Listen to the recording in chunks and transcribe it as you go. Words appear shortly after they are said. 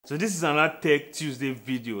So this is another Tech Tuesday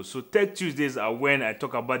video. So Tech Tuesdays are when I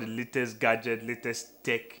talk about the latest gadget, latest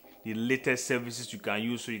tech, the latest services you can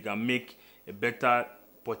use so you can make a better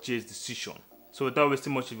purchase decision. So without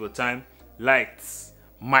wasting much of your time, lights,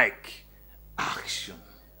 mic, action.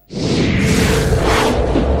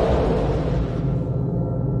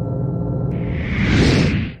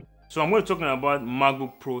 So I'm going to be talking about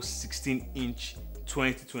MacBook Pro 16-inch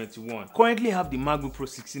 2021. Currently have the MacBook Pro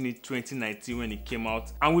 16-inch 2019 when it came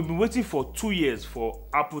out, and we've been waiting for 2 years for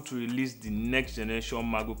Apple to release the next generation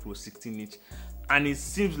MacBook Pro 16-inch, and it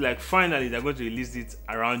seems like finally they're going to release it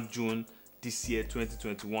around June this year,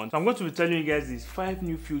 2021. So I'm going to be telling you guys these 5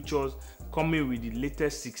 new features coming with the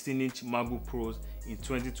latest 16-inch MacBook Pros in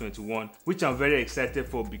 2021, which I'm very excited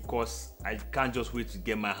for because I can't just wait to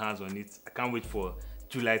get my hands on it. I can't wait for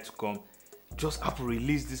July to come. Just Apple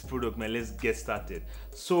release this product, man. Let's get started.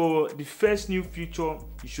 So the first new feature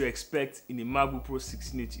you should expect in the MacBook Pro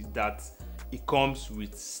 16-inch is that it comes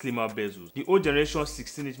with slimmer bezels. The old generation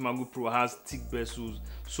 16-inch MacBook Pro has thick bezels,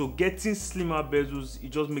 so getting slimmer bezels, it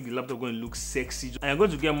just makes the laptop going to look sexy, and you're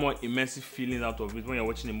going to get more immersive feeling out of it when you're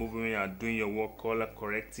watching a movie, when you're doing your work, color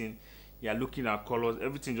correcting, you're looking at colors,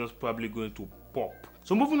 everything just probably going to pop.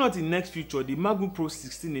 So moving on to the next feature, the MacBook Pro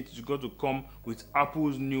 16-inch is going to come with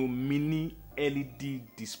Apple's new mini LED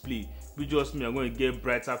display, which just means you're going to get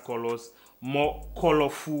brighter colors, more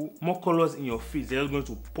colorful, more colors in your face. They're just going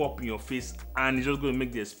to pop in your face, and it's just going to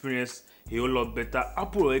make the experience a whole lot better.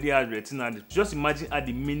 Apple already has Retina. Just imagine how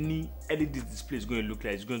the mini LED display is going to look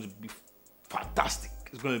like. It's going to be fantastic.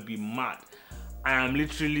 It's going to be mad.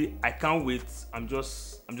 I can't wait. I'm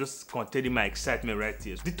just containing my excitement right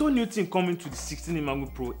here. The third new thing coming to the 16-inch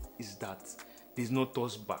MacBook Pro is that there's no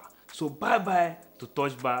touch bar. So bye-bye to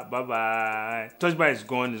touch bar, bye-bye. Touch bar is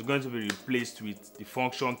gone. It's going to be replaced with the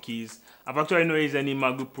function keys. I've actually not used any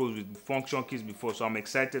MacBook Pros with function keys before, so I'm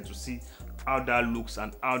excited to see how that looks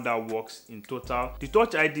and how that works in total. The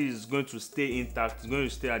Touch ID is going to stay intact. It's going to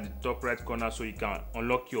stay at the top right corner, so you can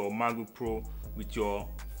unlock your MacBook Pro with your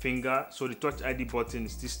finger. So the Touch ID button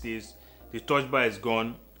still stays. The touch bar is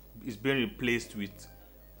gone. It's being replaced with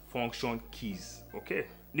function keys. Okay.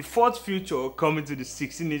 The fourth feature coming to the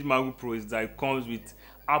 16-inch MacBook Pro is that it comes with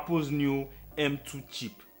Apple's new M2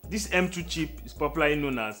 chip. This M2 chip is popularly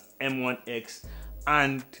known as M1X,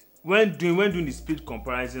 and when doing the speed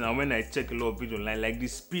comparison and when I check a lot of videos online, like the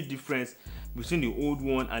speed difference between the old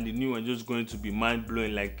one and the new one is just going to be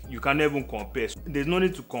mind-blowing. Like, you can't even compare. So there's no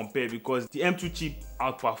need to compare because the M2 chip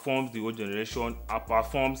outperforms the old generation,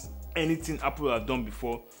 outperforms anything Apple have done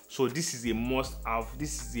before. So this is a must-have.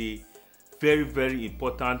 This is a very, very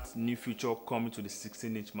important new feature coming to the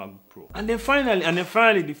 16-inch MacBook Pro. And then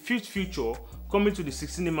finally, the fifth feature coming to the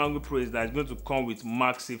 16-inch MacBook Pro is that it's going to come with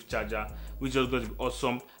MagSafe charger, which is going to be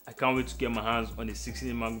awesome. I can't wait to get my hands on the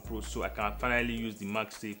 16-inch MacBook Pro so I can finally use the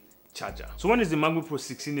MagSafe charger. So when is the MacBook Pro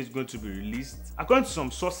 16-inch going to be released? According to some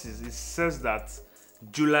sources, it says that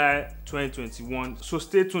July 2021. So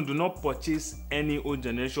stay tuned. Do not purchase any old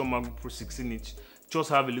generation MacBook Pro 16-inch. Just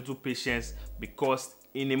have a little patience, because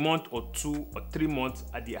in a month or 2 or 3 months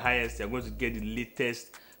at the highest, you're going to get the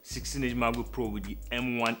latest 16-inch MacBook Pro with the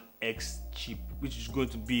M1X chip, which is going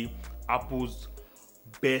to be Apple's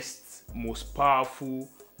best, most powerful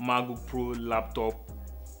MacBook Pro laptop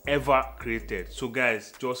ever created. So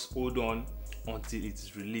guys, just hold on until it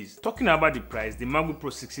is released. Talking about the price, the MacBook Pro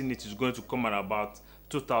 16-inch is going to come at about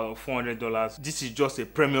 $2,400. This is just a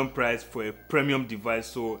premium price for a premium device,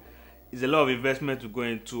 so it's a lot of investment to go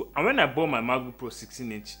into. And when I bought my MacBook Pro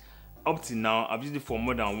 16-inch, up till now, I've used it for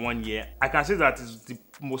more than 1 year. I can say that it's the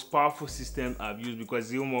most powerful system I've used because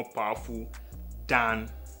it's even more powerful than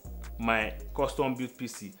my custom built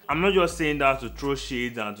PC. I'm not just saying that to throw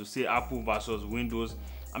shades and to say Apple versus Windows.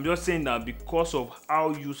 I'm just saying that because of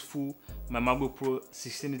how useful my MacBook Pro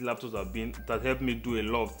 16-inch laptops have been, it has helped me do a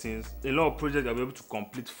lot of things. A lot of projects I'll be able to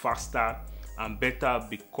complete faster and better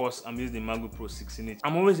because I'm using the MacBook Pro 16-inch.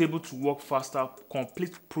 I'm always able to work faster,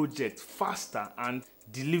 complete projects faster, and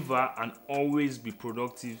deliver and always be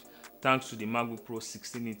productive thanks to the MacBook Pro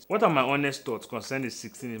 16-inch. What are my honest thoughts concerning the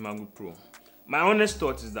 16-inch MacBook Pro? My honest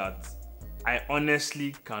thought is that I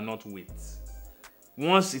honestly cannot wait.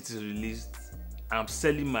 Once it is released, I'm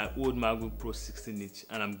selling my old MacBook Pro 16-inch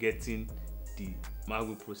and I'm getting the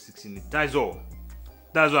MacBook Pro 16-inch. That's all.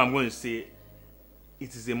 That's what I'm going to say.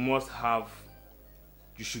 It is a must-have.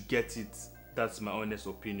 You should get it. That's my honest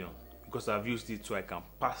opinion, because I've used it, so I can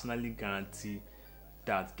personally guarantee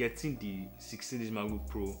that getting the 16-inch MacBook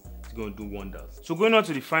Pro is going to do wonders. So going on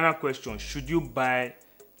to the final question, should you buy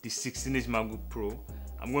the 16-inch MacBook Pro?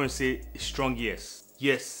 I'm going to say a strong yes.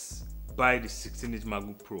 Yes, buy the 16-inch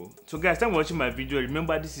MacBook Pro. So guys, thanks for watching my video.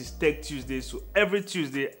 Remember, this is Tech Tuesday, so every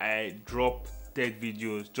Tuesday I drop tech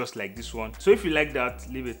videos just like this one. So if you like that,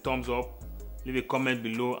 leave a thumbs up, leave a comment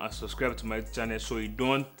below, and subscribe to my channel so you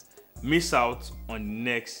don't miss out on the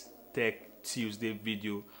next Tech Tuesday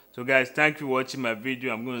video. So guys, thank you for watching my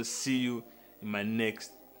video. I'm going to see you in my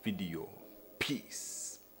next video. Peace.